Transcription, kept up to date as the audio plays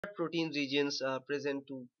protein regions present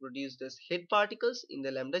to produce this head particles in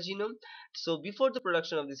the lambda genome. So before the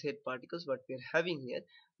production of these head particles, what we are having here,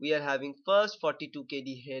 we are having first 42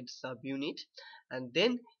 kd head subunit, and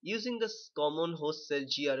then using this common host cell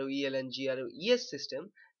GROEL and GROES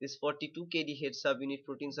system, this 42 kd head subunit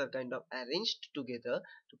proteins are kind of arranged together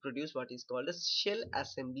to produce what is called a shell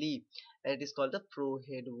assembly, and it is called the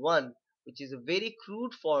prohead 1, which is a very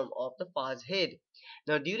crude form of the phage head.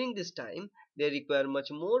 Now during this time they require much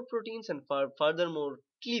more proteins and furthermore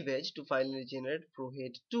cleavage to finally generate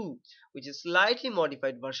prohead 2, which is slightly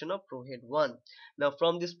modified version of prohead 1. Now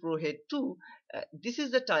from this prohead 2, this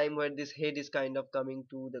is the time where this head is kind of coming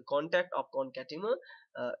to the contact of concatemer,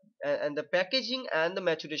 uh, and the packaging and the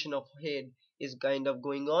maturation of head is kind of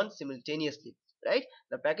going on simultaneously, right?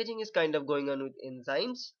 The packaging is kind of going on with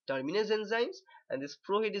enzymes, terminase enzymes, and this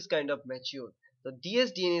prohead is kind of matured. So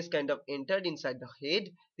dsDNA is kind of entered inside the head.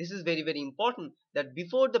 This is very important, that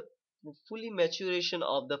before the fully maturation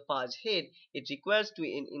of the phage head, it requires to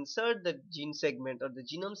insert the gene segment or the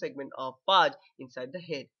genome segment of phage inside the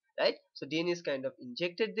head, right? So DNA is kind of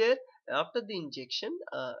injected there. After the injection,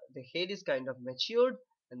 the head is kind of matured,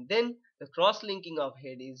 and then the cross-linking of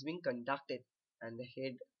head is being conducted, and the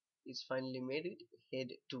head is finally made with head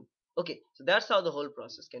 2. Okay, so that's how the whole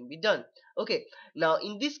process can be done. Okay, now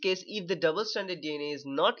in this case, if the double-stranded DNA is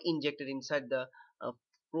not injected inside the uh,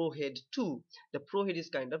 prohead 2, the prohead is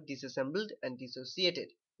kind of disassembled and dissociated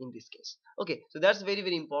in this case. Okay, so that's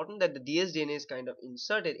very important, that the dsDNA is kind of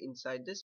inserted inside this